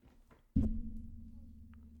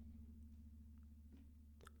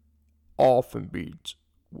Off and Beats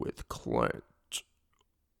with Clint.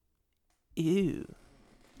 Ew.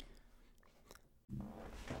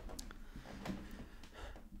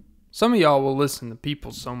 Some of y'all will listen to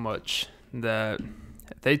people so much that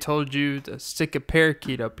if they told you to stick a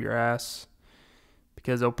parakeet up your ass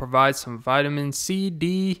because they'll provide some vitamin C,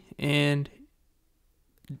 D, and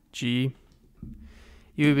G,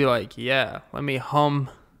 you would be like, yeah, let me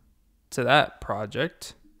hum to that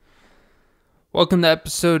project. Welcome to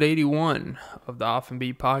episode 81 of the Off and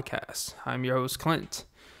Beat podcast. I'm your host, Clint.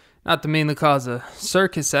 Not to mean to cause a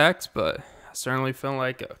circus act, but I certainly feel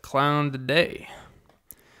like a clown today.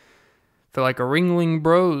 Feel like a Ringling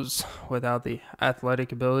Bros without the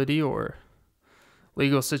athletic ability or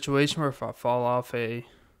legal situation where if I fall off a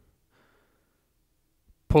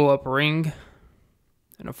pull-up ring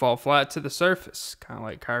and I fall flat to the surface, kind of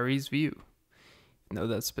like Kyrie's view. I know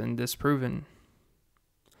that's been disproven.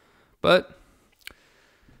 But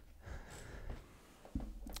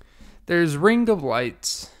there's ring of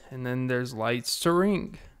lights, and then there's lights to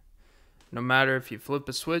ring. No matter if you flip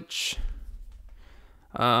a switch,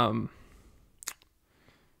 you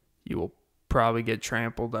will probably get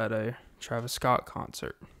trampled at a Travis Scott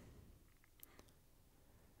concert.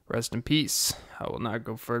 Rest in peace. I will not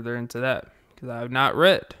go further into that because I have not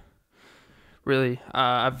read. Really,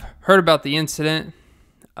 I've heard about the incident.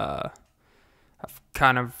 I've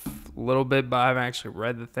kind of a little bit, but I haven't actually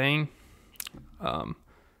read the thing.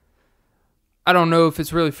 I don't know if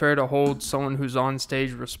it's really fair to hold someone who's on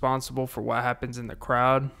stage responsible for what happens in the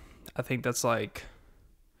crowd. I think that's like,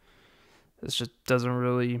 this just doesn't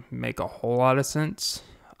really make a whole lot of sense.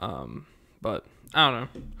 But I don't know.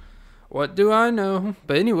 What do I know?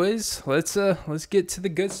 But anyways, let's get to the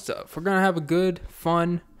good stuff. We're gonna have a good,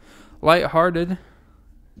 fun, lighthearted,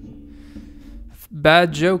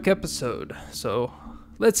 bad joke episode. So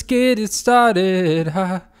let's get it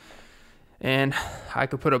started. And I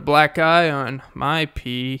could put a black eye on my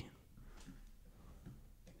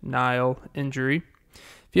Nile injury.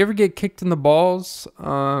 If you ever get kicked in the balls,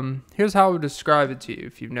 here's how I would describe it to you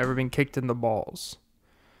if you've never been kicked in the balls.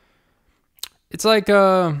 It's like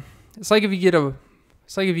if you get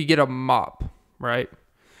a mop, right?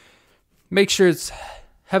 Make sure it's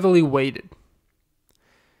heavily weighted.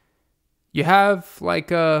 You have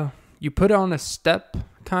you put it on a step,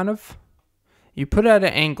 kind of. You put it at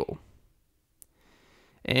an angle.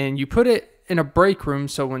 And you put it in a break room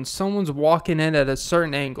so when someone's walking in at a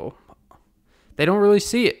certain angle, they don't really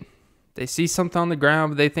see it. They see something on the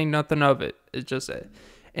ground, but they think nothing of it. It's just an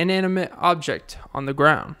inanimate object on the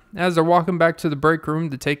ground. As they're walking back to the break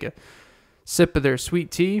room to take a sip of their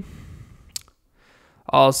sweet tea,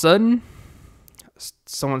 all of a sudden,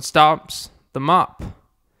 someone stops the mop.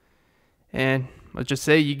 And let's just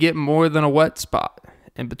say you get more than a wet spot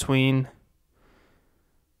in between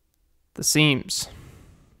the seams.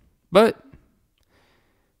 But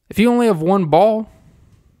if you only have one ball,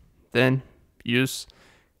 then it's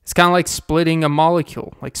kind of like splitting a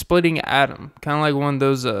molecule, like splitting an atom. Kind of like one of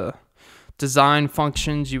those design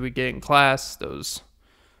functions you would get in class, those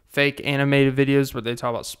fake animated videos where they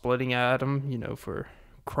talk about splitting an atom, for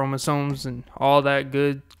chromosomes and all that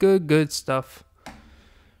good stuff.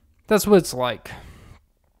 That's what it's like.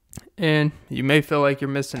 And you may feel like you're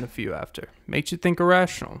missing a few after. Makes you think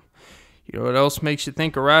irrational. You know what else makes you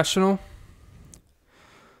think irrational?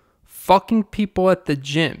 Fucking people at the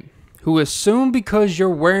gym who assume because you're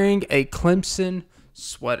wearing a Clemson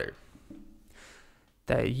sweater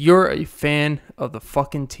that you're a fan of the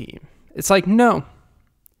fucking team. It's like, no.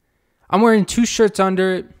 I'm wearing 2 shirts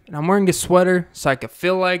under it, and I'm wearing a sweater so I can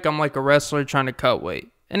feel like I'm like a wrestler trying to cut weight.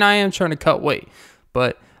 And I am trying to cut weight,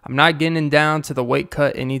 but I'm not getting down to the weight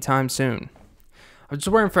cut anytime soon. I'm just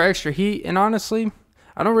wearing for extra heat, and honestly,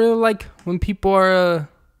 I don't really like when people are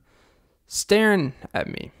staring at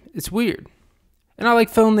me. It's weird. And I like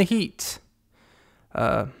feeling the heat.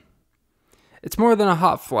 It's more than a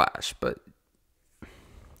hot flash, but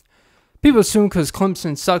people assume because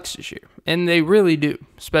Clemson sucks this year. And they really do,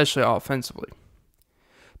 especially offensively.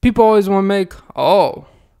 People always want to make,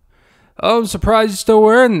 I'm surprised you're still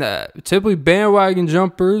wearing that. Typically, bandwagon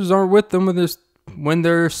jumpers aren't with them when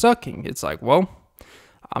they're sucking. It's like, well,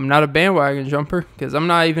 I'm not a bandwagon jumper because I'm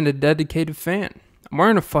not even a dedicated fan. I'm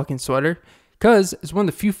wearing a fucking sweater because it's one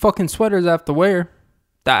of the few fucking sweaters I have to wear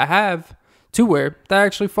that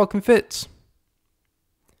actually fucking fits.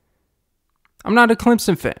 I'm not a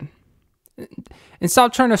Clemson fan. And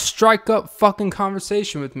stop trying to strike up fucking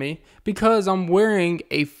conversation with me because I'm wearing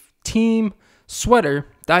a team sweater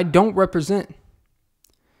that I don't represent.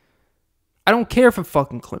 I don't care for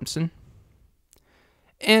fucking Clemson.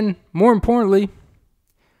 And more importantly,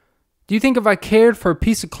 Do you think if I cared for a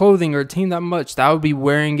piece of clothing or a team that much, that I would be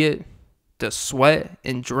wearing it to sweat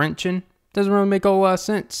and drenching? Doesn't really make a whole lot of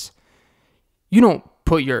sense. You don't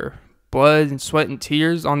put your blood and sweat and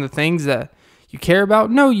tears on the things that you care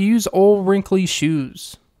about. No, you use old wrinkly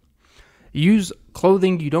shoes. You use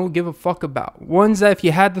clothing you don't give a fuck about. Ones that if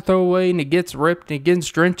you had to throw away and it gets ripped and it gets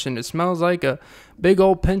drenched and it smells like a big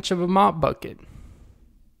old pinch of a mop bucket.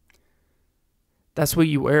 That's what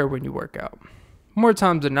you wear when you work out. More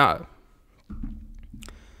times than not.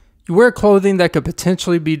 You wear clothing that could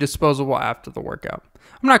potentially be disposable after the workout.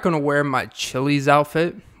 I'm not going to wear my Chili's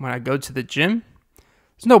outfit when I go to the gym.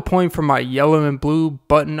 There's no point for my yellow and blue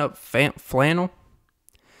button-up flannel.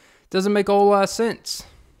 Doesn't make a whole lot of sense.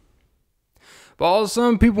 But all of a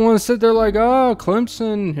sudden, people want to sit there like, oh,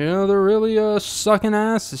 Clemson, they're really sucking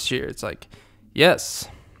ass this year. It's like, yes,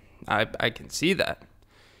 I can see that.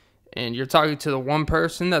 And you're talking to the one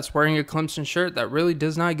person that's wearing a Clemson shirt that really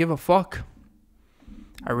does not give a fuck.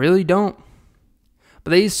 I really don't.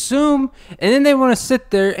 But they assume, and then they want to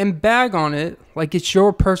sit there and bag on it like it's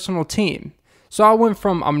your personal team. So I went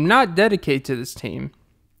from, I'm not dedicated to this team,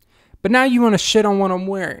 but now you want to shit on what I'm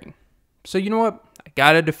wearing. So you know what? I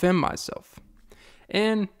got to defend myself.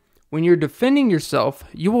 And when you're defending yourself,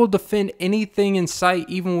 you will defend anything in sight,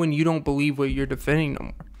 even when you don't believe what you're defending no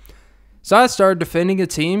more. So I started defending a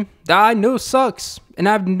team that I know sucks and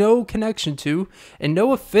I have no connection to and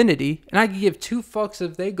no affinity, and I could give two fucks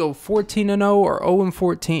if they go 14-0 or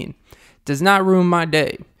 0-14. Does not ruin my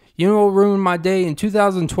day. You know what ruined my day? In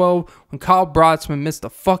 2012, when Kyle Brotzman missed a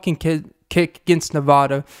fucking kick against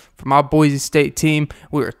Nevada for my Boise State team.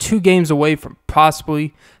 We were 2 games away from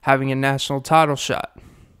possibly having a national title shot.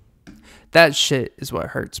 That shit is what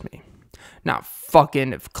hurts me. Not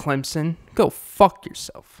fucking if Clemson. Go fuck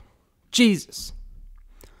yourself. Jesus.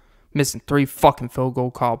 Missing 3 fucking field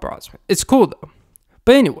goal Kyle Brotzman. It's cool though.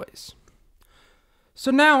 But anyways.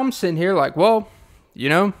 So now I'm sitting here like, well,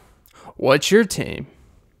 what's your team?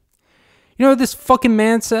 You know what this fucking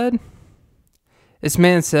man said? This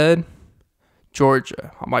man said,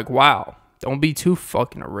 Georgia. I'm like, wow, don't be too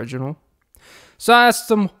fucking original. So I asked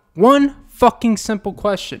him one fucking simple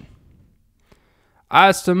question. I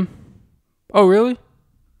asked him, oh, really?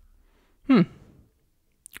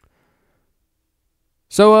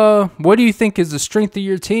 So, what do you think is the strength of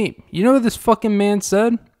your team? You know what this fucking man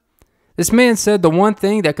said? This man said the one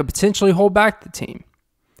thing that could potentially hold back the team.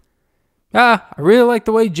 I really like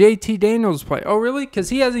the way JT Daniels play. Oh, really? Because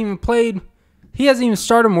he hasn't even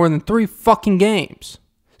started more than 3 fucking games.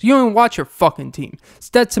 So you don't even watch your fucking team.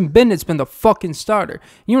 Stetson Bennett's been the fucking starter.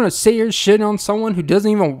 You want to say your shit on someone who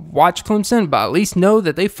doesn't even watch Clemson, but at least know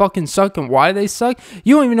that they fucking suck and why they suck?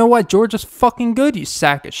 You don't even know why Georgia's fucking good, you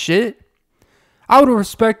sack of shit. I would have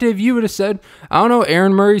respected if you would have said, I don't know,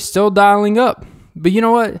 Aaron Murray's still dialing up. But you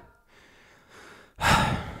know what?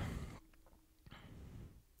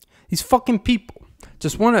 These fucking people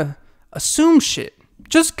just want to assume shit.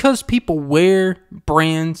 Just because people wear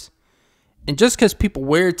brands and just because people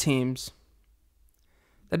wear teams,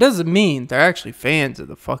 that doesn't mean they're actually fans of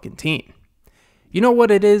the fucking team. You know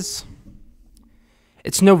what it is?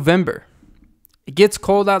 It's November. It gets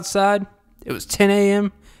cold outside. It was 10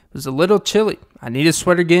 a.m. It was a little chilly. I need a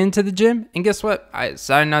sweater to get into the gym. And guess what? I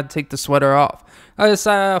decided not to take the sweater off. I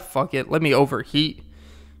decided, fuck it. Let me overheat.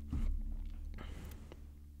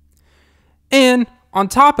 And on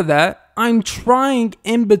top of that, I'm trying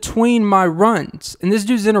in between my runs. And this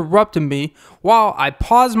dude's interrupting me while I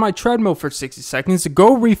pause my treadmill for 60 seconds to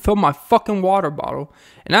go refill my fucking water bottle.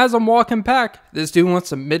 And as I'm walking back, this dude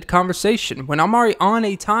wants a mid-conversation when I'm already on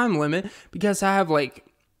a time limit because I have like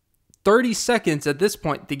 30 seconds at this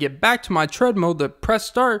point to get back to my treadmill to press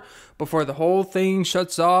start before the whole thing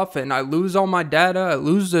shuts off and I lose all my data. I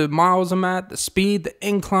lose the miles I'm at, the speed, the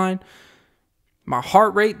incline, my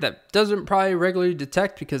heart rate that doesn't probably regularly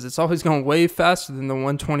detect because it's always going way faster than the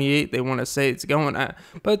 128 they want to say it's going at.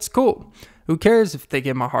 But it's cool. Who cares if they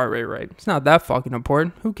get my heart rate right? It's not that fucking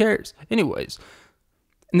important. Who cares? Anyways.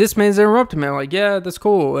 And this man's interrupting me. I'm like, yeah, that's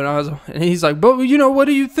cool. And he's like, but what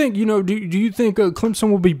do you think? Do you think Clemson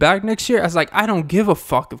will be back next year? I was like, I don't give a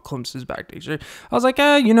fuck if Clemson's back next year. I was like,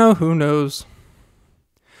 who knows?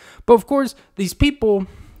 But of course, these people,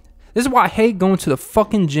 this is why I hate going to the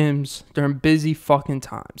fucking gyms during busy fucking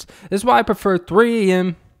times. This is why I prefer 3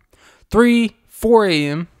 a.m., 4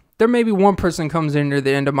 a.m. There may be one person comes in near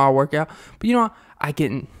the end of my workout. But I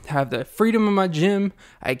can have the freedom in my gym.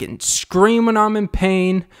 I can scream when I'm in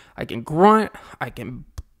pain. I can grunt. I can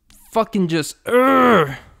fucking just,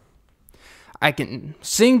 I can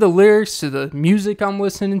sing the lyrics to the music I'm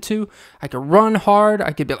listening to. I can run hard.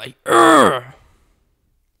 I could be like,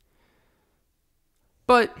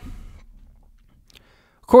 But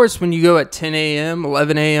course, when you go at 10 a.m.,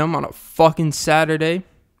 11 a.m. on a fucking Saturday,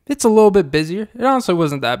 it's a little bit busier. It honestly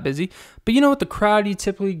wasn't that busy. But you know what the crowd you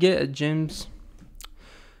typically get at gyms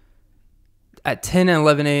at 10 and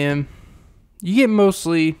 11 a.m.? You get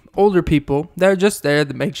mostly older people that are just there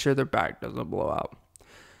to make sure their back doesn't blow out.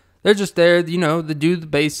 They're just there, to do the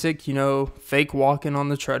basic, fake walking on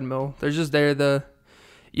the treadmill. They're just there to,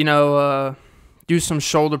 do some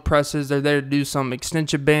shoulder presses. They're there to do some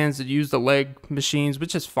extension bands, to use the leg machines,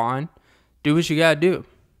 which is fine. Do what you gotta do.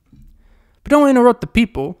 But don't interrupt the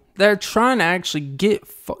people that are trying to actually get,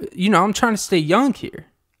 I'm trying to stay young here.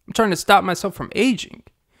 I'm trying to stop myself from aging.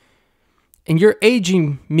 And you're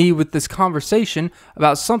aging me with this conversation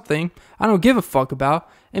about something I don't give a fuck about.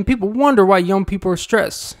 And people wonder why young people are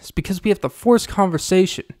stressed. It's because we have to force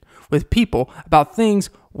conversation with people about things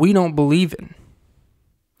we don't believe in.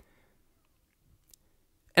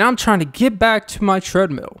 And I'm trying to get back to my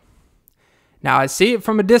treadmill. Now I see it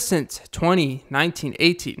from a distance, 20, 19,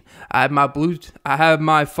 18. I have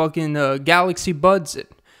my fucking Galaxy Buds in.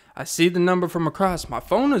 I see the number from across. My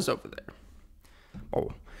phone is over there.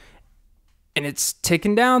 Oh. And it's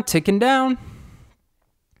ticking down. And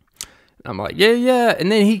I'm like, yeah.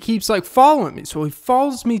 And then he keeps following me. So he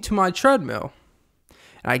follows me to my treadmill.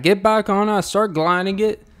 And I get back on it. I start gliding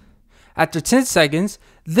it. After 10 seconds,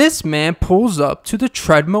 this man pulls up to the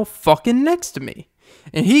treadmill fucking next to me.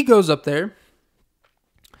 And he goes up there.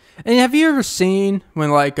 And have you ever seen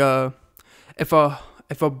when if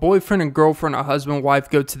a boyfriend and girlfriend, a husband and wife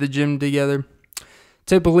go to the gym together,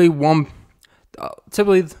 typically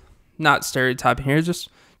not stereotyping here, just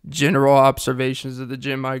general observations of the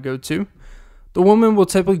gym I go to. The woman will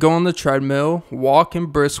typically go on the treadmill, walk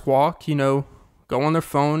and brisk walk, go on their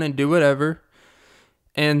phone and do whatever.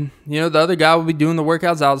 And, the other guy will be doing the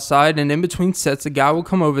workouts outside. And in between sets, a guy will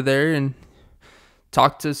come over there and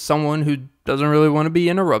talk to someone who doesn't really want to be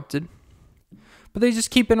interrupted. But they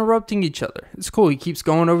just keep interrupting each other. It's cool. He keeps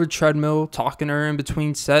going over the treadmill, talking to her in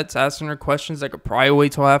between sets, asking her questions that could probably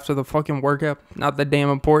wait till after the fucking workout. Not that damn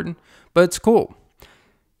important. But it's cool.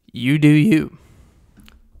 You do you.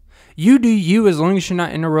 You do you as long as you're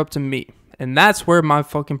not interrupting me. And that's where my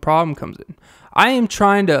fucking problem comes in. I am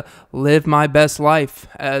trying to live my best life,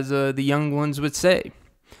 as the young ones would say.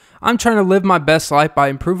 I'm trying to live my best life by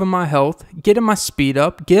improving my health, getting my speed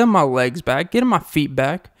up, getting my legs back, getting my feet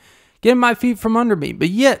back, getting my feet from under me. But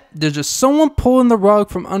yet, there's just someone pulling the rug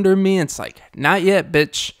from under me, and it's like, not yet,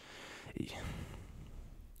 bitch.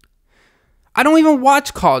 I don't even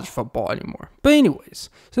watch college football anymore. But anyways,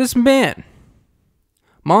 so this man,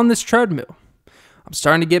 I'm on this treadmill. I'm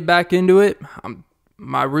starting to get back into it.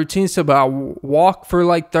 My routine's still about walk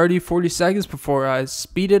for 30, 40 seconds before I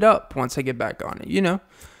speed it up once I get back on it,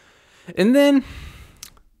 And then,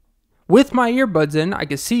 with my earbuds in, I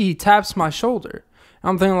can see he taps my shoulder.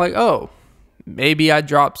 I'm thinking oh, maybe I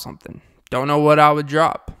dropped something. Don't know what I would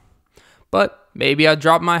drop. But maybe I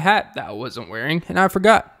dropped my hat that I wasn't wearing and I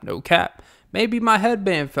forgot. No cap. Maybe my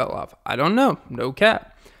headband fell off. I don't know. No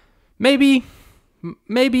cap. Maybe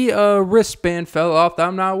a wristband fell off that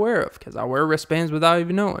I'm not aware of because I wear wristbands without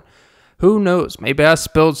even knowing. Who knows? Maybe I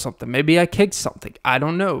spilled something. Maybe I kicked something. I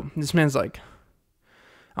don't know. This man's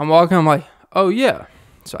I'm walking. I'm like, oh yeah.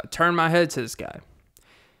 So I turn my head to this guy.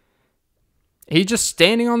 He's just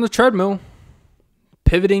standing on the treadmill,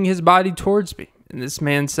 pivoting his body towards me. And this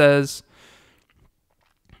man says,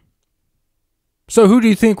 so who do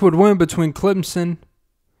you think would win between Clemson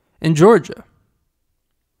and Georgia?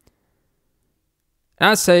 And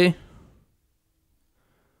I say,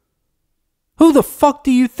 who the fuck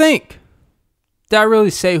do you think? Did I really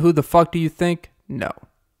say who the fuck do you think? No.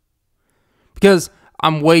 Because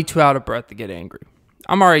I'm way too out of breath to get angry.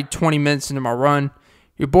 I'm already 20 minutes into my run.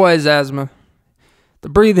 Your boy has asthma. The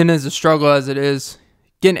breathing is a struggle as it is.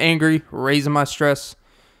 Getting angry, raising my stress.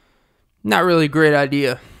 Not really a great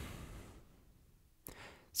idea.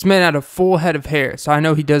 This man had a full head of hair, so I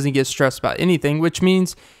know he doesn't get stressed about anything, which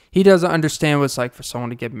means he doesn't understand what it's like for someone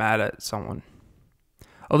to get mad at someone.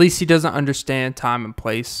 At least he doesn't understand time and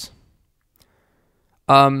place.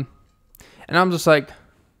 And I'm just like,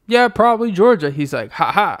 yeah, probably Georgia. He's like,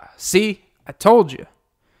 haha, see? I told you.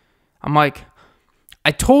 I'm like,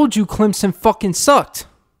 I told you Clemson fucking sucked.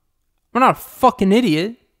 I'm not a fucking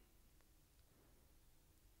idiot.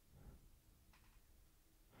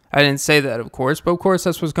 I didn't say that, of course, but of course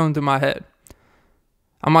that's what's going through my head.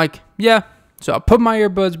 I'm like, yeah. So I put my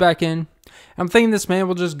earbuds back in. I'm thinking this man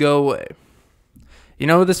will just go away. You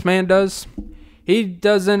know what this man does? He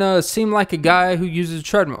doesn't seem like a guy who uses a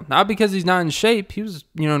treadmill. Not because he's not in shape. He was,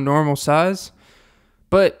 normal size.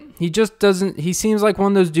 But he just doesn't, he seems like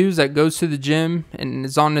one of those dudes that goes to the gym and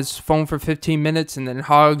is on his phone for 15 minutes and then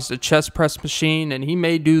hogs the chest press machine, and he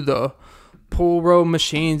may do the pull row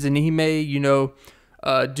machines, and he may,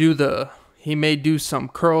 he may do some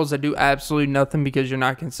curls that do absolutely nothing because you're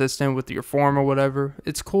not consistent with your form or whatever.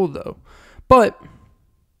 It's cool though. But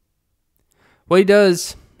what he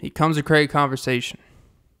does, he comes to create conversation.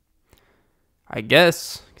 I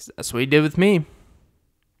guess, 'cause that's what he did with me.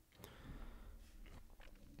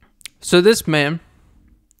 So this man,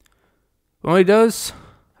 what he does,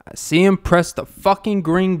 I see him press the fucking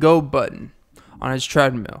green go button on his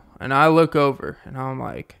treadmill. And I look over and I'm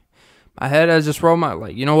like, my head has just rolled my,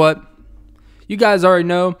 like, you know what? You guys already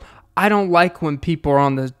know, I don't like when people are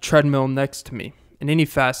on the treadmill next to me in any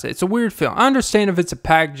facet. It's a weird feeling. I understand if it's a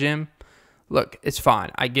packed gym. Look, it's fine.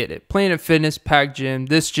 I get it. Planet Fitness, packed gym,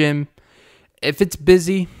 this gym. If it's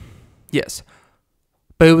busy, yes.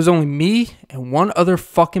 But it was only me and one other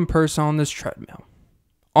fucking person on this treadmill.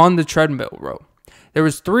 On the treadmill row. There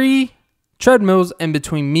was 3 treadmills in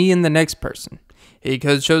between me and the next person. He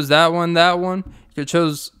could have chose that one. He could have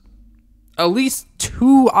chose at least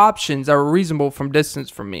 2 options that were reasonable from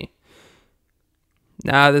distance from me.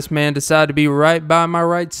 Nah, this man decided to be right by my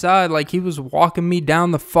right side like he was walking me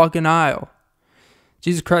down the fucking aisle.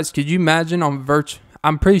 Jesus Christ, could you imagine on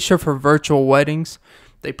I'm pretty sure for virtual weddings,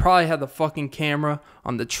 they probably had the fucking camera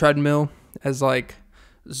on the treadmill as like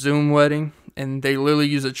Zoom wedding, and they literally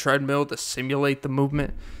use a treadmill to simulate the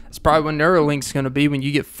movement. That's probably what Neuralink's going to be when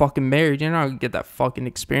you get fucking married. You're not going to get that fucking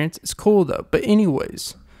experience. It's cool though. But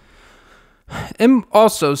anyways, and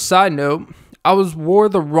also, side note, I wore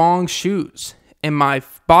the wrong shoes and my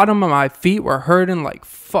bottom of my feet were hurting like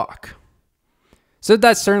fuck. So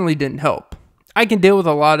that certainly didn't help. I can deal with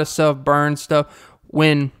a lot of stuff, burn stuff.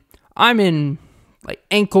 When I'm in like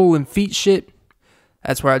ankle and feet shit,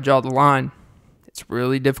 that's where I draw the line. It's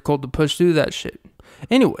really difficult to push through that shit.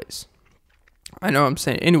 Anyways, I know I'm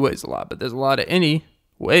saying anyways a lot, but there's a lot of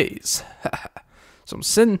anyways. So I'm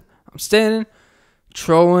standing,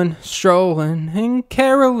 trolling, strolling, and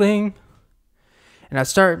caroling. And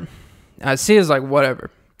I see it's like,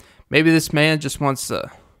 whatever. Maybe this man just wants to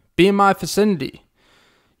be in my vicinity.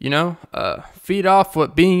 Feed off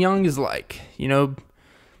what being young is like.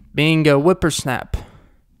 Being a whippersnap.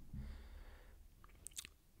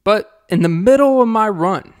 But in the middle of my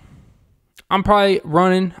run, I'm probably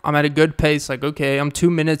running. I'm at a good pace. Like, okay, I'm 2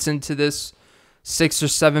 minutes into this 6 or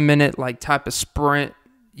 7 minute like type of sprint,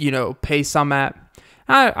 pace I'm at.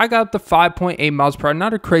 I got up to 5.8 miles per hour.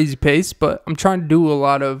 Not a crazy pace, but I'm trying to do a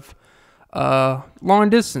lot of long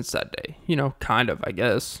distance that day. Kind of, I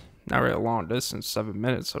guess. Not really a long distance, 7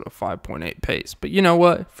 minutes at a 5.8 pace. But you know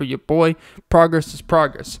what? For your boy, progress is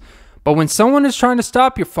progress. But when someone is trying to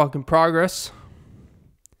stop your fucking progress,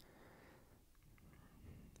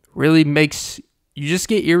 really makes you just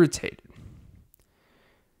get irritated.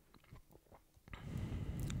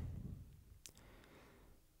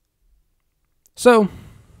 So,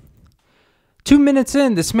 2 minutes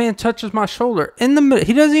in, this man touches my shoulder in the middle.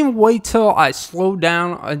 He doesn't even wait till I slow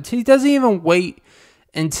down. He doesn't even wait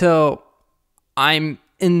until I'm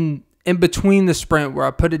in between the sprint where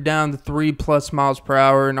I put it down to 3+ miles per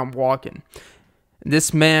hour and I'm walking.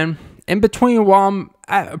 This man, in between while I'm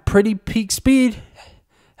at a pretty peak speed,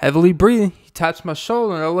 heavily breathing, he taps my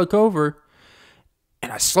shoulder and I look over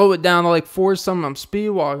and I slow it down to like 4 something. I'm speed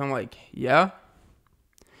walking. I'm like, yeah.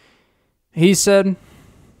 He said,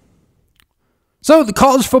 so the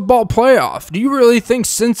college football playoff, do you really think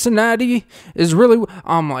Cincinnati is really...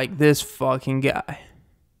 I'm like, this fucking guy.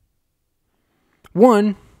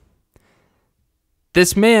 One,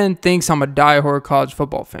 this man thinks I'm a diehard college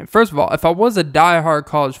football fan. First of all, if I was a diehard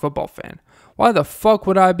college football fan, why the fuck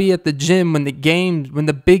would I be at the gym when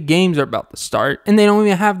the big games are about to start and they don't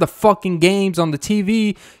even have the fucking games on the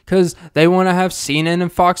TV because they want to have CNN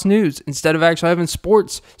and Fox News instead of actually having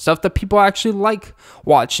sports stuff that people actually like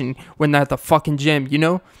watching when they're at the fucking gym,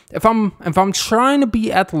 If I'm trying to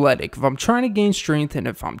be athletic, if I'm trying to gain strength, and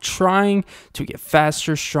if I'm trying to get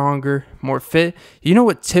faster, stronger, more fit, you know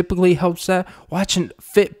what typically helps that? Watching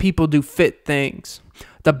fit people do fit things.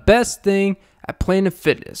 The best thing at Planet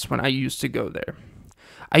Fitness when I used to go there,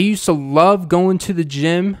 I used to love going to the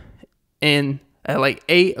gym and at like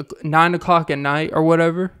 9 o'clock at night or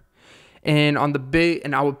whatever, and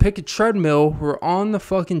I would pick a treadmill where on the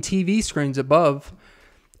fucking TV screens above,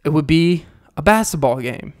 it would be a basketball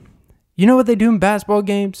game. You know what they do in basketball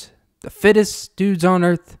games? The fittest dudes on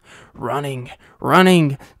earth, running,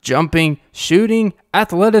 jumping, shooting,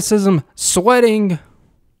 athleticism, sweating.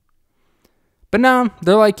 But now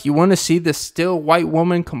they're like, you want to see this still white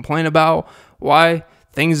woman complain about why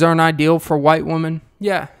things aren't ideal for white women.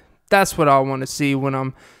 Yeah, that's what I want to see when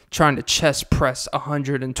I'm trying to chest press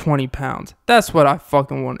 120 pounds. That's what I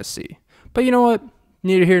fucking want to see. But you know what?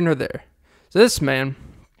 Neither here nor there. So this man,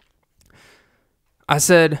 I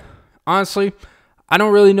said, honestly, I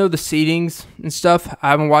don't really know the seedings and stuff. I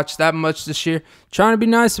haven't watched that much this year. Trying to be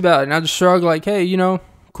nice about it. And I just shrug like, hey,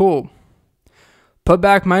 cool. Put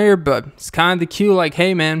back my earbud. It's kind of the cue like,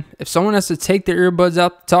 hey, man, if someone has to take their earbuds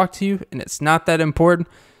out to talk to you and it's not that important,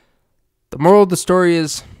 the moral of the story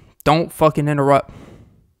is don't fucking interrupt.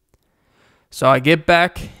 So I get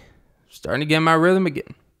back, starting to get my rhythm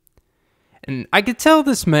again. And I could tell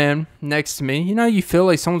this man next to me, you feel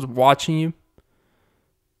like someone's watching you.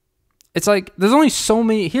 It's like, there's only so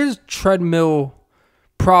many, here's treadmill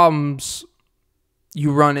problems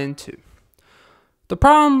you run into. The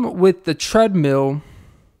problem with the treadmill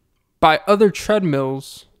by other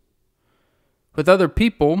treadmills with other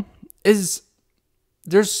people is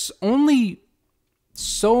there's only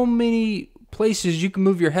so many places you can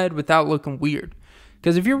move your head without looking weird.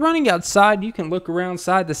 Because if you're running outside, you can look around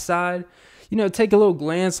side to side, take a little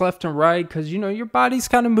glance left and right because, your body's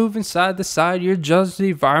kind of moving side to side. You're adjusting to the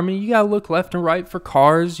environment. You got to look left and right for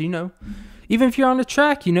cars, Even if you're on a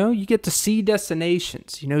track, you get to see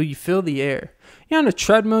destinations. You feel the air. You're on a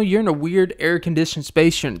treadmill. You're in a weird air-conditioned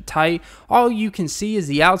space. You're tight. All you can see is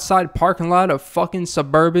the outside parking lot of fucking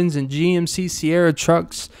Suburbans and GMC Sierra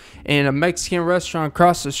trucks and a Mexican restaurant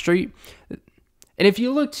across the street. And if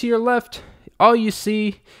you look to your left, all you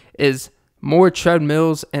see is more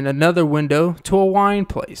treadmills and another window to a wine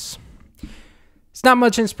place. It's not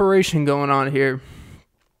much inspiration going on here.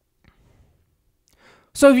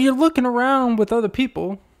 So if you're looking around with other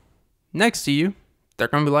people next to you, they're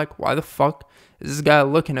going to be like, why the fuck is this guy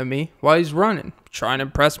looking at me while he's running? Trying to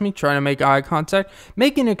impress me, trying to make eye contact.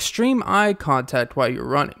 Making extreme eye contact while you're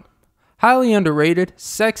running. Highly underrated,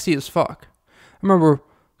 sexy as fuck. I remember,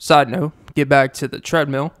 side note, get back to the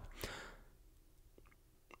treadmill.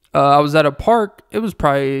 I was at a park. It was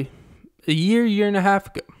probably a year and a half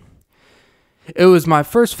ago. It was my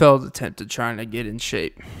first failed attempt at trying to get in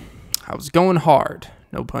shape. I was going hard,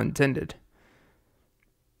 no pun intended.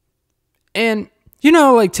 And,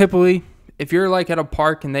 typically, if you're at a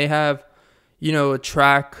park and they have, a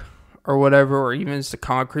track or whatever, or even it's the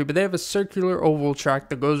concrete, but they have a circular oval track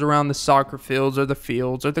that goes around the soccer fields or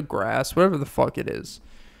the grass, whatever the fuck it is,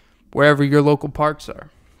 wherever your local parks are.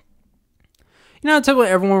 Typically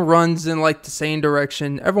everyone runs in the same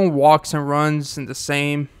direction. Everyone walks and runs in the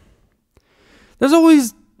same. There's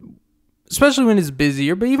always, especially when it's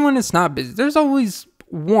busier, but even when it's not busy, there's always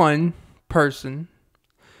one person,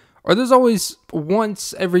 or there's always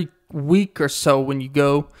once every week or so when you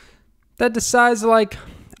go, that decides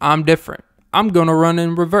I'm different. I'm going to run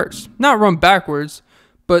in reverse. Not run backwards,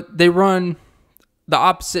 but they run the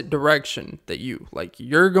opposite direction that you.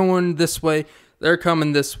 You're going this way, they're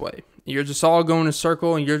coming this way. You're just all going in a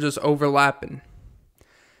circle and you're just overlapping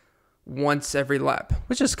once every lap,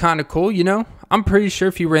 which is kind of cool, I'm pretty sure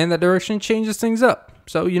if you ran that direction, it changes things up.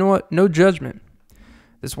 So, you know what? No judgment.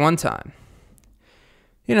 This one time.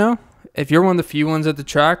 If you're one of the few ones at the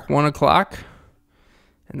track, 1 o'clock,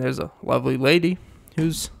 and there's a lovely lady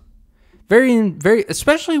who's very,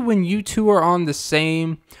 especially when you two are on the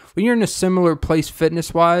same, when you're in a similar place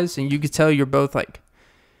fitness-wise, and you can tell you're both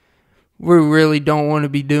we really don't want to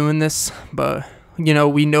be doing this, but,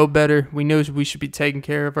 we know better. We know we should be taking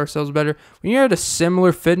care of ourselves better. When you're at a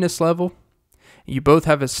similar fitness level, and you both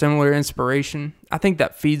have a similar inspiration, I think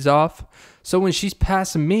that feeds off. So when she's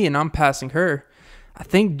passing me and I'm passing her, I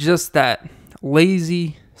think just that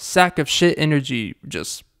lazy sack of shit energy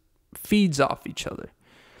just feeds off each other.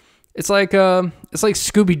 It's like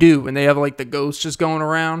Scooby-Doo when they have the ghosts just going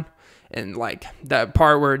around, and that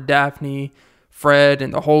part where Daphne, Fred,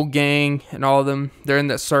 and the whole gang and all of them, they're in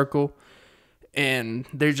that circle and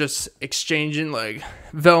they're just exchanging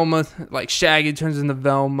Velma, Shaggy turns into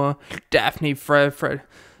Velma, Daphne, Fred,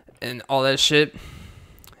 and all that shit.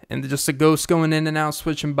 And just the ghosts going in and out,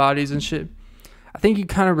 switching bodies and shit. I think you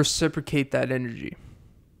kind of reciprocate that energy.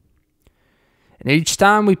 And each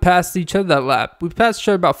time we passed each other that lap, we passed each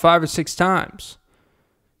other about 5 or 6 times.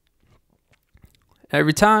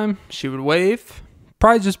 Every time she would wave,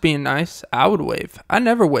 probably just being nice, I would wave. I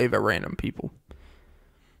never wave at random people.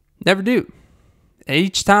 Never do. And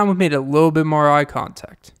each time we made a little bit more eye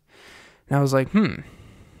contact. And I was like,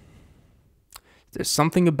 there's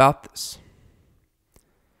something about this.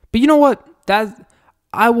 But you know what?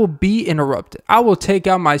 I will be interrupted. I will take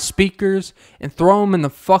out my speakers and throw them in the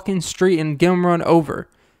fucking street and get them run over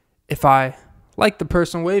if I like the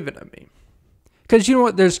person waving at me. Because you know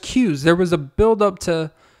what? There's cues. There was a build up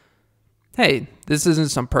to hey, this isn't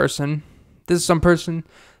some person. This is some person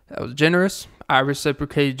that was generous. I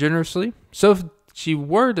reciprocated generously. So if she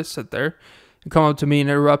were to sit there and come up to me and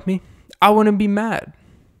interrupt me, I wouldn't be mad.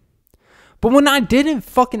 But when I didn't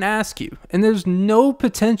fucking ask you, and there's no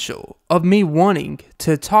potential of me wanting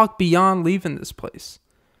to talk beyond leaving this place,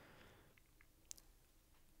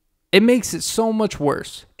 it makes it so much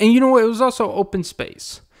worse. And you know what? It was also open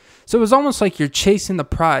space. So it was almost like you're chasing the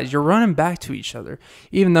prize. You're running back to each other,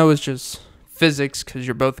 even though it's just physics because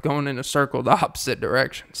you're both going in a circle the opposite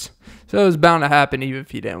directions. So it was bound to happen even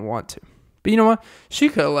if you didn't want to. But you know what? She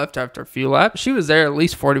could have left after a few laps. She was there at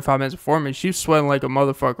least 45 minutes before me. She was sweating like a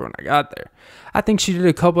motherfucker when I got there. I think she did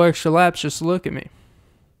a couple extra laps just to look at me.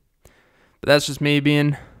 But that's just me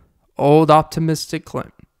being old optimistic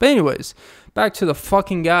Clint. But anyways, back to the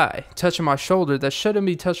fucking guy touching my shoulder that shouldn't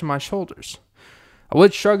be touching my shoulders. I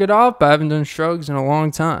would shrug it off, but I haven't done shrugs in a long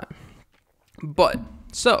time. But,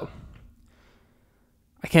 so,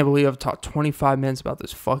 I can't believe I've talked 25 minutes about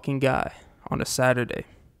this fucking guy on a Saturday.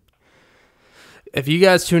 If you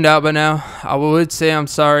guys tuned out by now, I would say I'm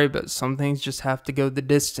sorry, but some things just have to go the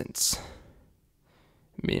distance.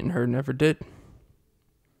 Me and her never did.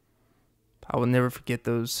 I will never forget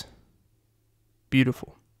those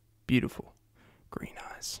beautiful, beautiful green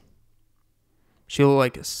eyes. She looked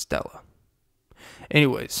like a Stella.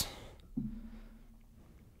 Anyways.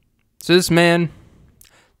 So this man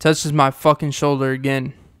touches my fucking shoulder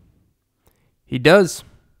again. He does.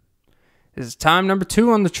 This is time number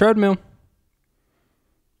 2 on the treadmill.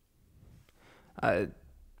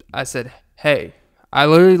 I said, hey. I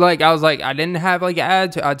literally, I didn't have, an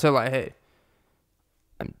attitude. I told, hey.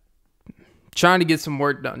 I'm trying to get some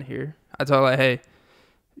work done here. I told, hey,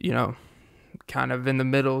 kind of in the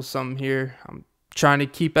middle of something here. I'm trying to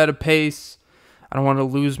keep at a pace. I don't want to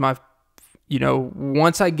lose my,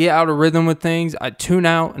 once I get out of rhythm with things, I tune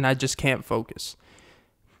out and I just can't focus.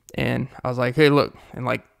 And I was like, hey, look, in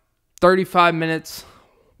 35 minutes,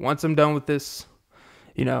 once I'm done with this,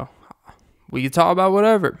 we can talk about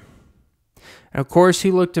whatever. And of course,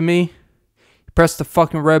 he looked at me, he pressed the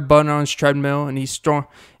fucking red button on his treadmill, and he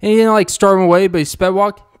didn't storm away, but he sped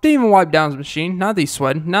walked. Didn't even wipe down his machine. Not that he's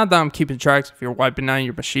sweating. Not that I'm keeping tracks if you're wiping down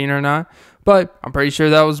your machine or not. But I'm pretty sure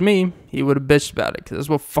that was me. He would have bitched about it because that's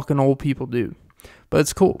what fucking old people do. But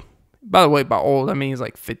it's cool. By the way, by old, I mean he's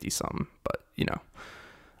 50-something. But,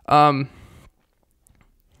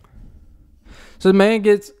 So the man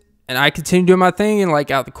gets... And I continue doing my thing, and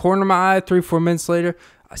out the corner of my eye, 3-4 minutes later,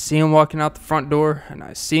 I see him walking out the front door, and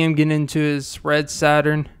I see him getting into his red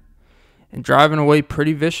Saturn and driving away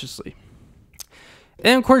pretty viciously.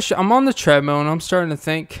 And of course, I'm on the treadmill, and I'm starting to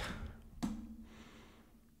think,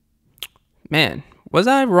 man, was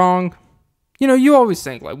I wrong? You always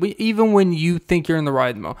think, even when you think you're in the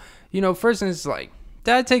right mode, first thing is did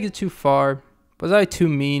I take it too far? Was I too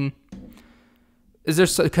mean?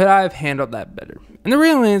 Could I have handled that better? And the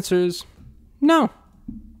real answer is no.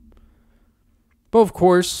 But of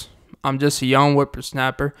course, I'm just a young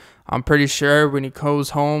whippersnapper. I'm pretty sure when he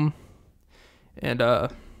goes home and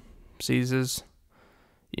sees his,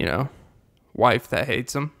 wife that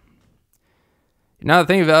hates him. Now to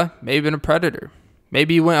think about it, maybe been a predator.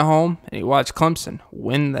 Maybe he went home and he watched Clemson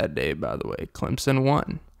win that day, by the way. Clemson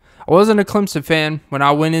won. I wasn't a Clemson fan when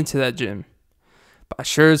I went into that gym. But I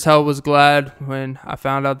sure as hell was glad when I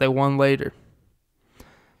found out they won later.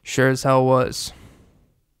 Sure as hell was.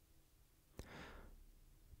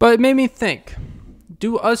 But it made me think,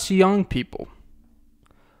 do us young people,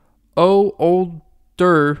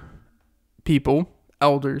 older people,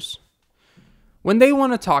 elders, when they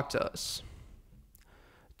want to talk to us,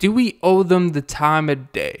 do we owe them the time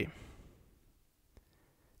of day?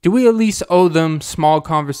 Do we at least owe them small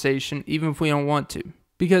conversation, even if we don't want to?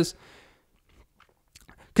 Because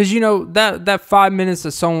that 5 minutes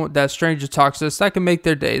of someone that stranger talks to us, that can make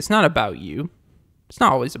their day. It's not about you. It's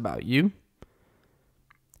not always about you.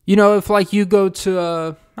 If you go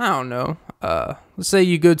to let's say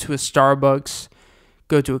you go to a Starbucks,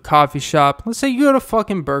 go to a coffee shop. Let's say you go to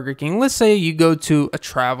fucking Burger King. Let's say you go to a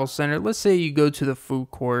travel center. Let's say you go to the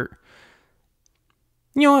food court.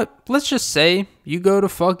 You know what? Let's just say you go to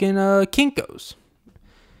fucking Kinko's,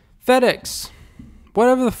 FedEx,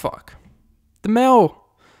 whatever the fuck.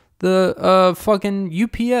 The fucking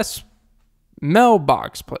UPS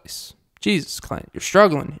mailbox place. Jesus, Clint, you're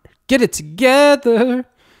struggling here. Get it together.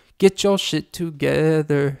 Get your shit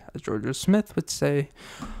together, as Georgia Smith would say.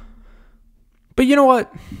 But you know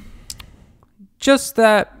what? Just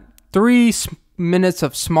that 3 minutes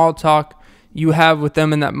of small talk you have with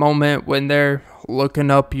them in that moment when they're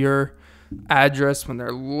looking up your address, when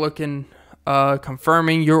they're looking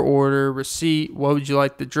confirming your order, receipt, what would you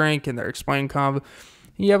like to drink, and they're explaining convo.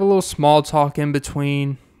 You have a little small talk in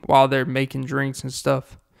between while they're making drinks and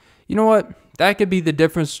stuff. You know what? That could be the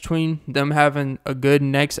difference between them having a good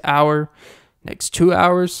next hour, next 2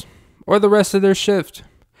 hours, or the rest of their shift,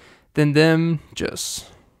 than them just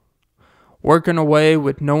working away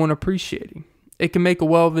with no one appreciating. It can make a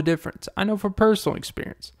well of a difference. I know from personal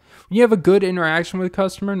experience. When you have a good interaction with a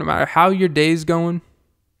customer, no matter how your day's going,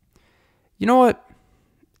 you know what?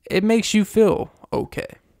 It makes you feel okay.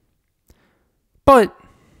 But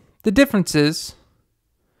the difference is,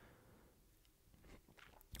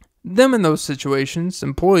 them in those situations,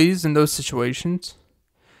 employees in those situations,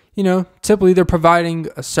 typically they're providing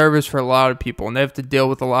a service for a lot of people, and they have to deal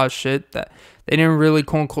with a lot of shit that they didn't really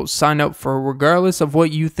quote unquote sign up for, regardless of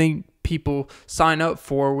what you think people sign up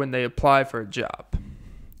for when they apply for a job.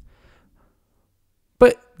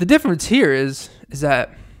 But the difference here is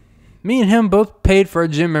that me and him both paid for a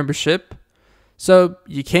gym membership. So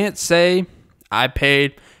you can't say I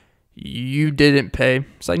paid, you didn't pay.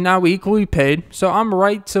 It's like, nah, we equally paid. So I'm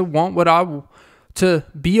right to want to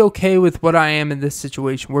be okay with what I am in this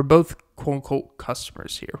situation. We're both quote unquote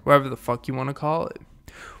customers here, whatever the fuck you want to call it.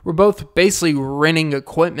 We're both basically renting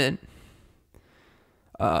equipment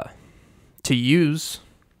to use.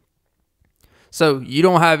 So you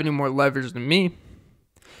don't have any more leverage than me.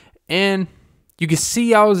 And you can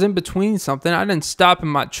see I was in between something. I didn't stop in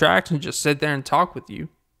my tracks and just sit there and talk with you.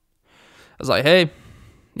 I was like, hey,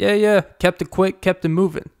 yeah, kept it quick, kept it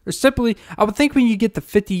moving. Or simply, I would think when you get to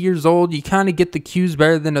 50 years old, you kind of get the cues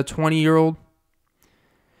better than a 20-year-old.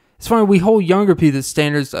 It's funny, we hold younger people's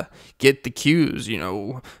standards to get the cues,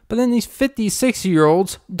 But then these 50,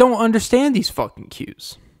 60-year-olds don't understand these fucking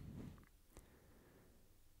cues.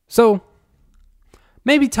 So,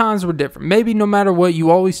 maybe times were different. Maybe no matter what,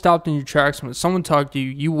 you always stopped in your tracks when someone talked to you.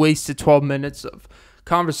 You wasted 12 minutes of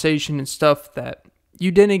conversation and stuff that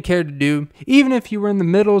you didn't care to do. Even if you were in the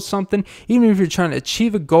middle of something, even if you're trying to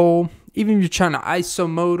achieve a goal, even if you're trying to ISO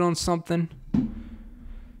mode on something.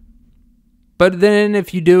 But then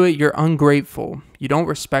if you do it, you're ungrateful. You don't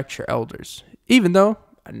respect your elders. Even though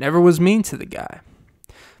I never was mean to the guy.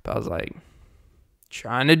 But I was like,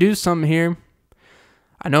 trying to do something here.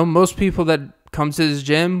 I know most people that come to this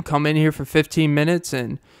gym, come in here for 15 minutes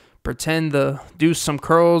and pretend to do some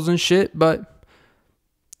curls and shit, but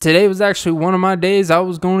today was actually one of my days I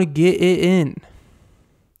was going to get it in.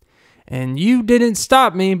 And you didn't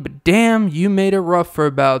stop me, but damn, you made it rough for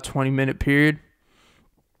about a 20-minute period.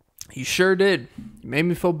 You sure did. You made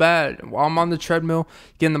me feel bad. And while I'm on the treadmill,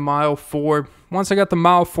 getting the mile 4, once I got the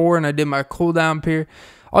mile 4 and I did my cool down period,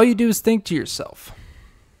 all you do is think to yourself.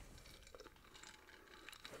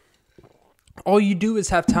 All you do is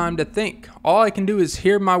have time to think. All I can do is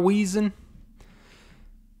hear my wheezing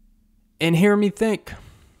and hear me think.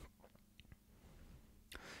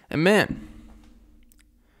 And man,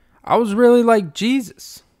 I was really like,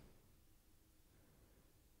 Jesus.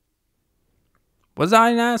 Was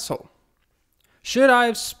I an asshole? Should I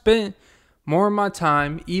have spent more of my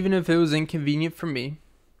time, even if it was inconvenient for me?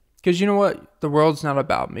 Because you know what? The world's not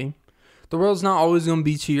about me. The world's not always going to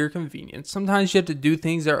be to your convenience. Sometimes you have to do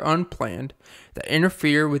things that are unplanned, that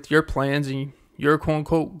interfere with your plans and your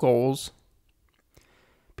quote-unquote goals.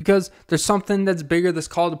 Because there's something that's bigger that's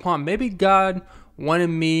called upon. Maybe God wanted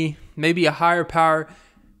me, maybe a higher power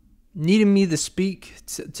needed me to speak,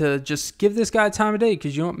 to just give this guy time of day.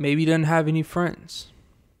 Because maybe he doesn't have any friends.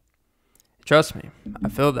 Trust me, I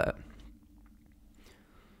feel that.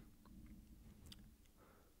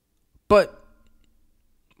 But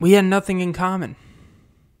we had nothing in common.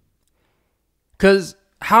 Because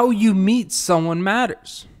how you meet someone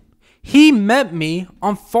matters. He met me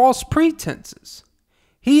on false pretenses.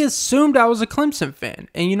 He assumed I was a Clemson fan.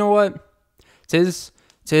 And you know what? To his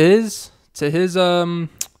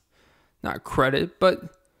not credit,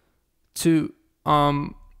 but to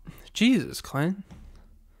Jesus, Clint.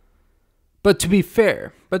 But to be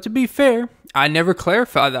fair, I never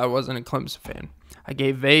clarified that I wasn't a Clemson fan. I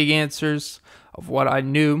gave vague answers of what I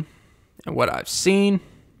knew and what I've seen.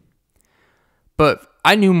 But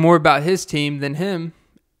I knew more about his team than him.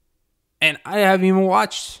 And I haven't even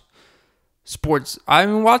watched sports. I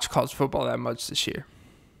haven't watched college football that much this year.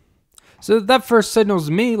 So that first signals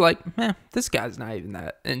me like, this guy's not even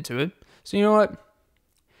that into it. So you know what?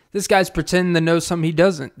 This guy's pretending to know something he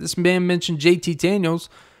doesn't. This man mentioned JT Daniels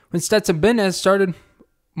when Stetson Bennett has started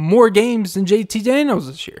more games than JT Daniels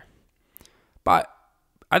this year. But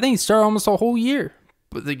I think he started almost a whole year,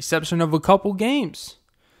 with the exception of a couple games.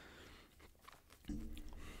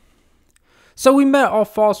 So we met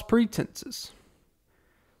off false pretenses.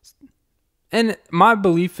 And my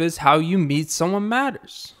belief is how you meet someone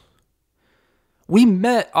matters. We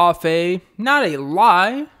met off not a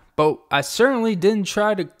lie, but I certainly didn't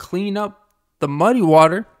try to clean up the muddy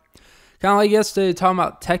water. Kind of like yesterday talking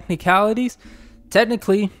about technicalities.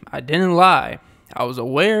 Technically, I didn't lie. I was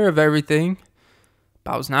aware of everything,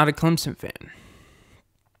 but I was not a Clemson fan.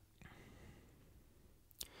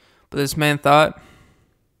 But this man thought,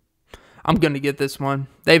 I'm going to get this one.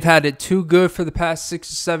 They've had it too good for the past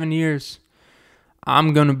 6 or 7 years.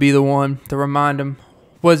 I'm going to be the one to remind them,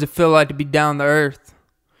 what does it feel like to be down to earth?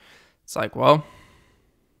 It's like, well,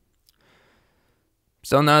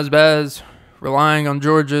 still not as bad as relying on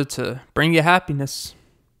Georgia to bring you happiness.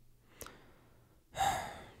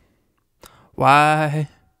 Why,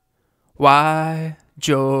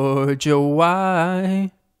 Georgia,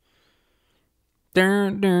 why? But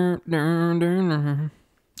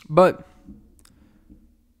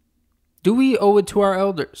do we owe it to our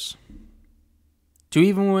elders to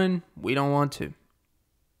even when we don't want to?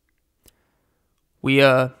 We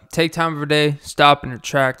take time of our day, stop in their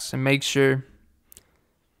tracks, and make sure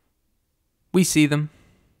we see them.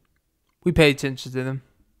 We pay attention to them.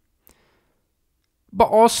 But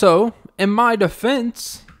also, in my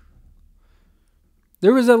defense,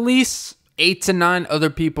 there was at least 8 to 9 other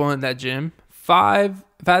people in that gym. 5,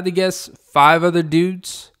 if I had to guess, 5 other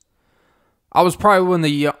dudes. I was probably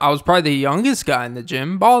the youngest guy in the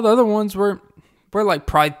gym, but all the other ones were like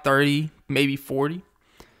probably 30, maybe 40.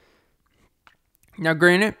 Now,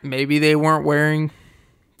 granted, maybe they weren't wearing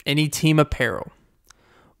any team apparel.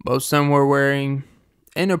 Most of them were wearing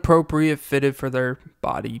inappropriate fitted for their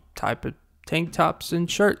body type of tank tops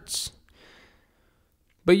and shirts.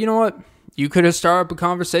 But you know what? You could have started up a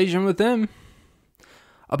conversation with them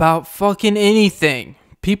about fucking anything.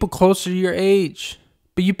 People closer to your age.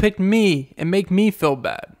 But you picked me and make me feel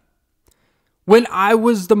bad. When I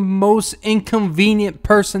was the most inconvenient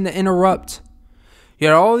person to interrupt. You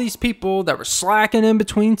had all these people that were slacking in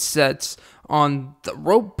between sets on the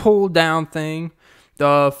rope pull down thing,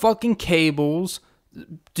 the fucking cables,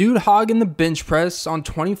 dude hogging the bench press on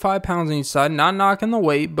 25 pounds on each side, not knocking the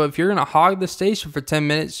weight, but if you're going to hog the station for 10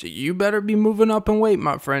 minutes, you better be moving up in weight,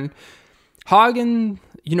 my friend. Hogging,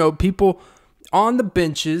 people on the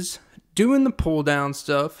benches, doing the pull down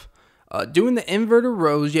stuff, doing the inverted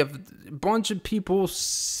rows. You have a bunch of people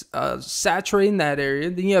saturating that area.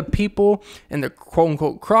 Then you have people in the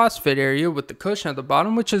quote-unquote CrossFit area with the cushion at the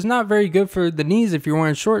bottom, which is not very good for the knees if you're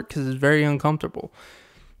wearing short because it's very uncomfortable.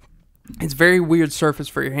 It's very weird surface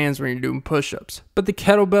for your hands when you're doing push-ups. But the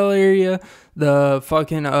kettlebell area, the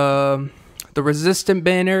fucking the resistant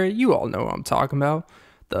band area, you all know what I'm talking about.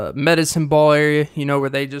 The medicine ball area, where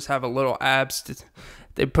they just have a little abs.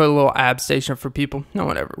 They put a little ab station for people. No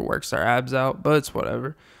one ever works their abs out, but it's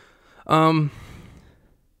whatever.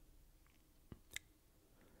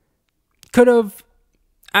 Could have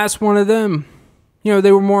asked one of them.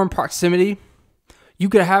 They were more in proximity. You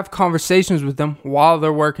could have conversations with them while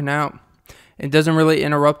they're working out. It doesn't really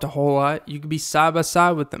interrupt a whole lot. You could be side by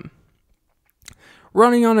side with them.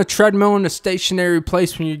 Running on a treadmill in a stationary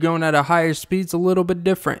place when you're going at a higher speed is a little bit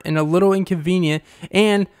different and a little inconvenient.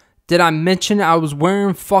 And did I mention I was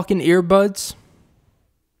wearing fucking earbuds?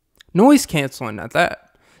 Noise canceling at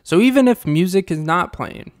that. So even if music is not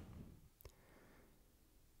playing,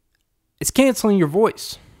 it's canceling your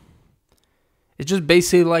voice. It's just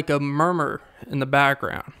basically like a murmur in the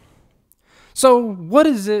background. So what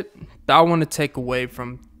is it that I want to take away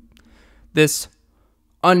from this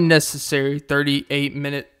unnecessary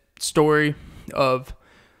 38-minute story of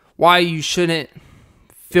why you shouldn't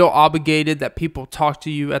feel obligated that people talk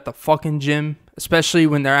to you at the fucking gym, especially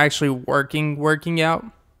when they're actually working out?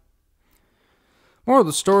 Moral of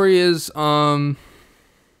the story is time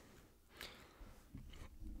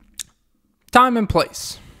and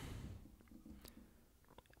place.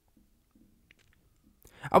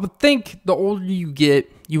 I would think the older you get,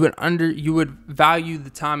 you would value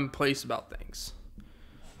the time and place about things.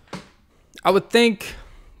 I would think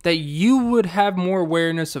that you would have more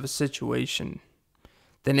awareness of a situation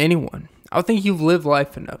than anyone. I would think you've lived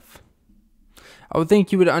life enough. I would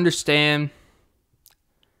think you would understand,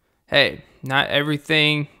 hey, not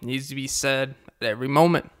everything needs to be said at every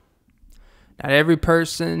moment. Not every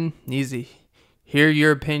person needs to hear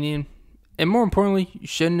your opinion. And more importantly, you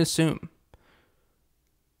shouldn't assume.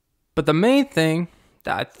 But the main thing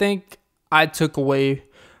that I think I took away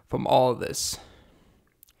from all of this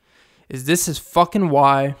is fucking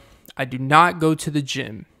why I do not go to the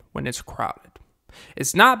gym when it's crowded.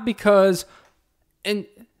 It's not because, and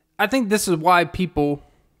I think this is why people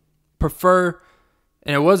prefer,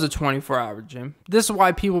 and it was a 24-hour gym. This is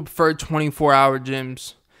why people prefer 24-hour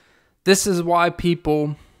gyms This is why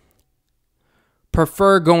people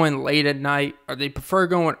prefer going late at night, or they prefer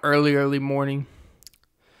going early morning.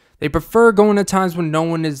 They prefer going at times when no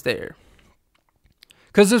one is there.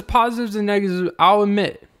 Because there's positives and negatives, I'll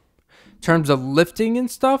admit. In terms of lifting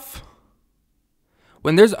and stuff,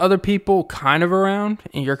 when there's other people kind of around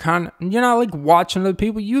and you're not like watching other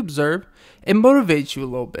people, you observe, it motivates you a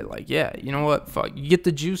little bit. Like, yeah, you know what? Fuck, you get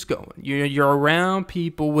the juice going. You're around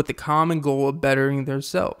people with the common goal of bettering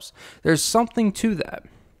themselves. There's something to that.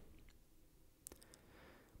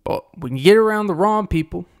 But when you get around the wrong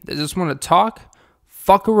people, they just want to talk,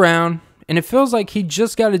 fuck around, and it feels like he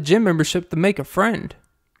just got a gym membership to make a friend.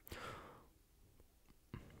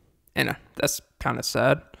 And that's kind of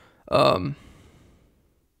sad.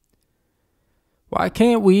 Why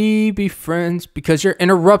can't we be friends? Because you're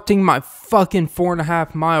interrupting my fucking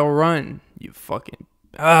 4.5 mile run. You fucking...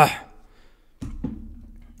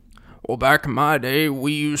 Well, back in my day,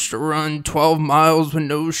 we used to run 12 miles with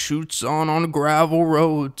no chutes on gravel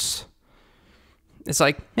roads. It's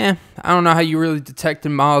like, I don't know how you really detected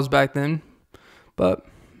miles back then, but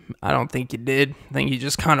I don't think you did. I think you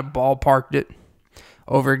just kind of ballparked it,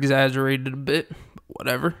 over-exaggerated a bit, but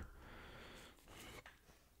whatever.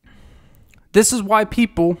 This is why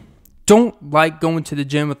people don't like going to the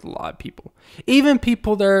gym with a lot of people. Even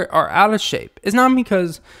people that are out of shape. It's not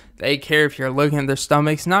because they care if you're looking at their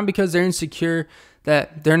stomachs. Not because they're insecure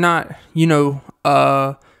that they're not,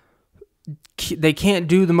 they can't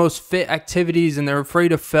do the most fit activities and they're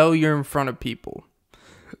afraid of failure in front of people.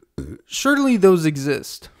 Surely those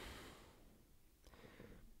exist.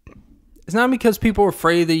 It's not because people are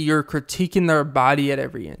afraid that you're critiquing their body at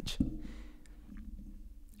every inch.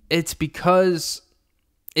 It's because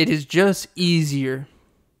it is just easier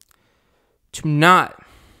to not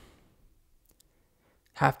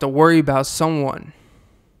have to worry about someone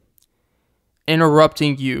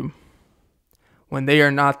interrupting you when they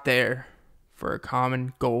are not there for a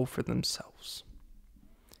common goal for themselves.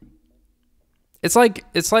 It's like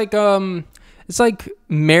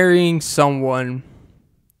marrying someone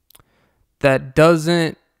that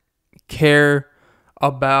doesn't care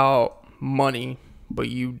about money, but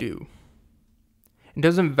you do. It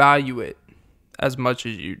doesn't value it as much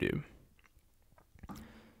as you do.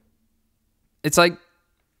 It's like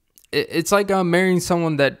marrying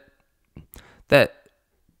someone that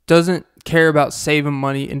doesn't care about saving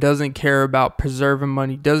money and doesn't care about preserving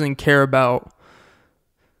money, doesn't care about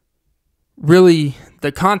really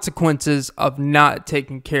the consequences of not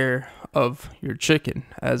taking care of your chicken,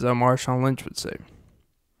 as Marshawn Lynch would say.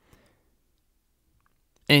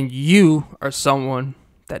 And you are someone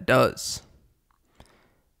that does.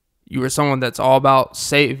 You are someone that's all about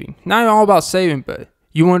saving. Not all about saving, but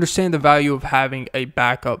you understand the value of having a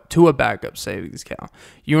backup savings account.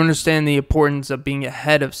 You understand the importance of being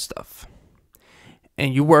ahead of stuff.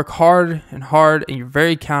 And you work hard, and you're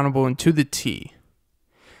very accountable and to the T.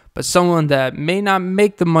 But someone that may not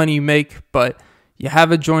make the money you make, but you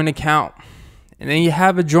have a joint account. And then you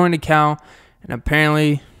have a joint account, and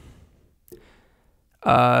apparently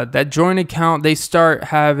that joint account, they start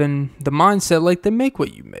having the mindset like they make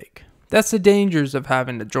what you make. That's the dangers of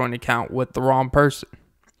having a joint account with the wrong person.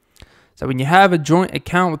 So when you have a joint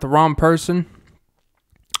account with the wrong person,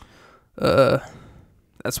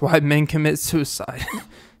 that's why men commit suicide.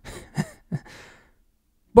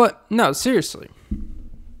 But no, seriously.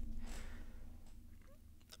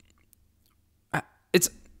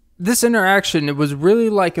 This interaction, it was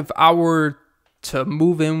really like if I were to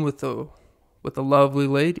move in with a lovely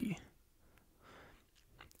lady.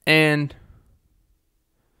 And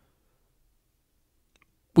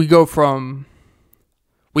we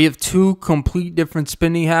have two complete different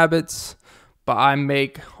spending habits, but I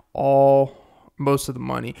make most of the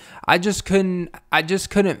money. I just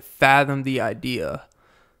couldn't fathom the idea.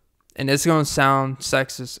 And it's going to sound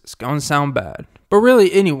sexist. It's going to sound bad. But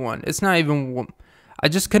really anyone, it's not even, I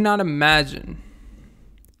just could not imagine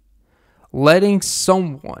letting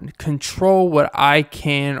someone control what I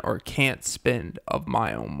can or can't spend of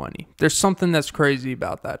my own money. There's something that's crazy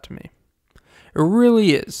about that to me. It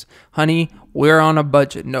really is. Honey, we're on a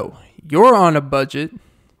budget. No, you're on a budget.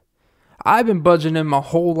 I've been budgeting my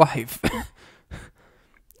whole life.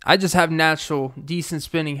 I just have natural, decent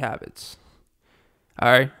spending habits.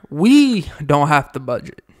 All right? We don't have to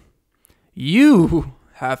budget. You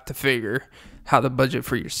have to figure how to budget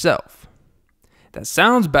for yourself. That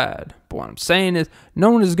sounds bad, but what I'm saying is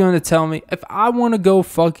no one is going to tell me if I want to go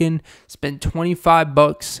fucking spend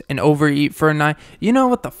 $25 and overeat for a night. You know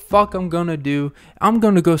what the fuck I'm going to do? I'm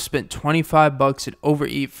going to go spend $25 and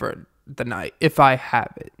overeat for the night if I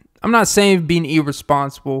have it. I'm not saying being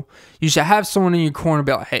irresponsible. You should have someone in your corner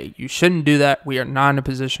be like, hey, you shouldn't do that. We are not in a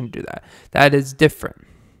position to do that. That is different.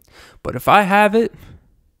 But if I have it,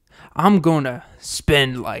 I'm going to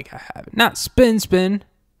spend like I have it. Not spend,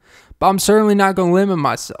 but I'm certainly not going to limit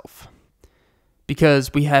myself.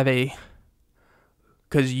 Because you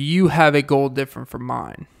have a goal different from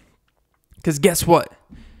mine. Because guess what?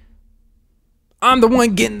 I'm the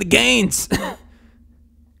one getting the gains.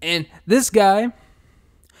 And this guy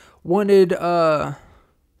wanted to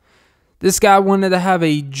have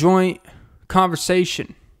a joint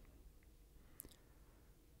conversation.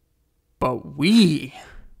 But we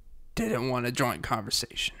didn't want a joint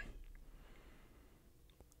conversation.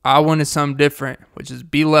 I wanted something different, which is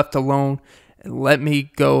be left alone and let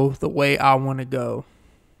me go the way I want to go.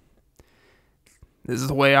 This is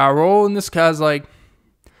the way I roll, and this guy's like,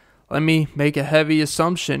 let me make a heavy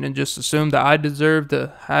assumption and just assume that I deserve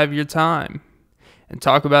to have your time and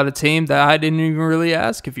talk about a team that I didn't even really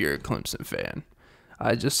ask if you're a Clemson fan.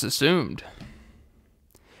 I just assumed.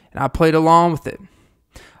 And I played along with it.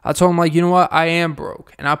 I told him, like, you know what? I am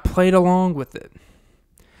broke. And I played along with it.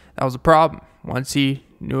 That was a problem. Once he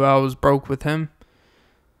knew I was broke with him,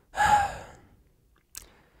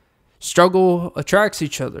 struggle attracts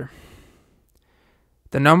each other.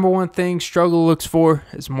 The number one thing struggle looks for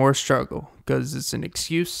is more struggle, because it's an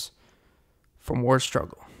excuse for more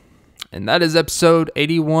struggle. And that is episode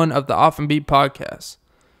 81 of the Off and Beat podcast.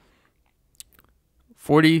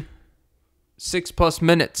 46 plus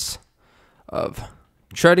minutes of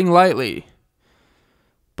treading lightly,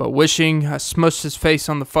 but wishing I smushed his face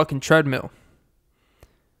on the fucking treadmill.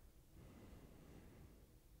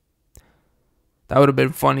 That would have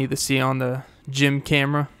been funny to see on the gym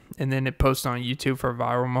camera, and then it post on YouTube for a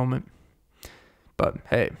viral moment. But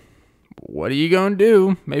hey, what are you going to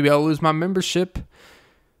do? Maybe I'll lose my membership.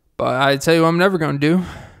 But I tell you what I'm never going to do.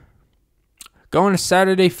 Go on a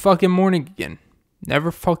Saturday fucking morning again.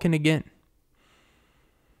 Never fucking again.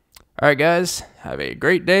 Alright guys, have a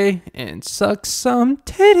great day and suck some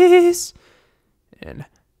titties. And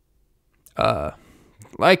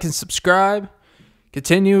like and subscribe.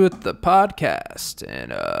 Continue with the podcast.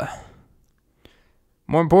 And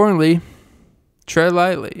more importantly, tread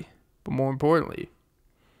lightly. But more importantly,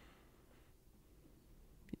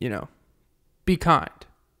 be kind.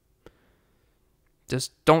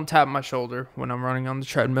 Just don't tap my shoulder when I'm running on the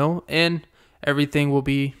treadmill, and everything will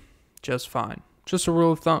be just fine. Just a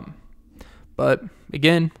rule of thumb. But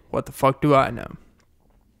again, what the fuck do I know?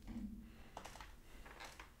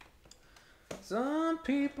 Some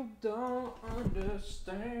people don't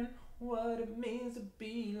understand what it means to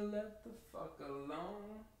be left the fuck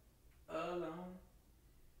alone.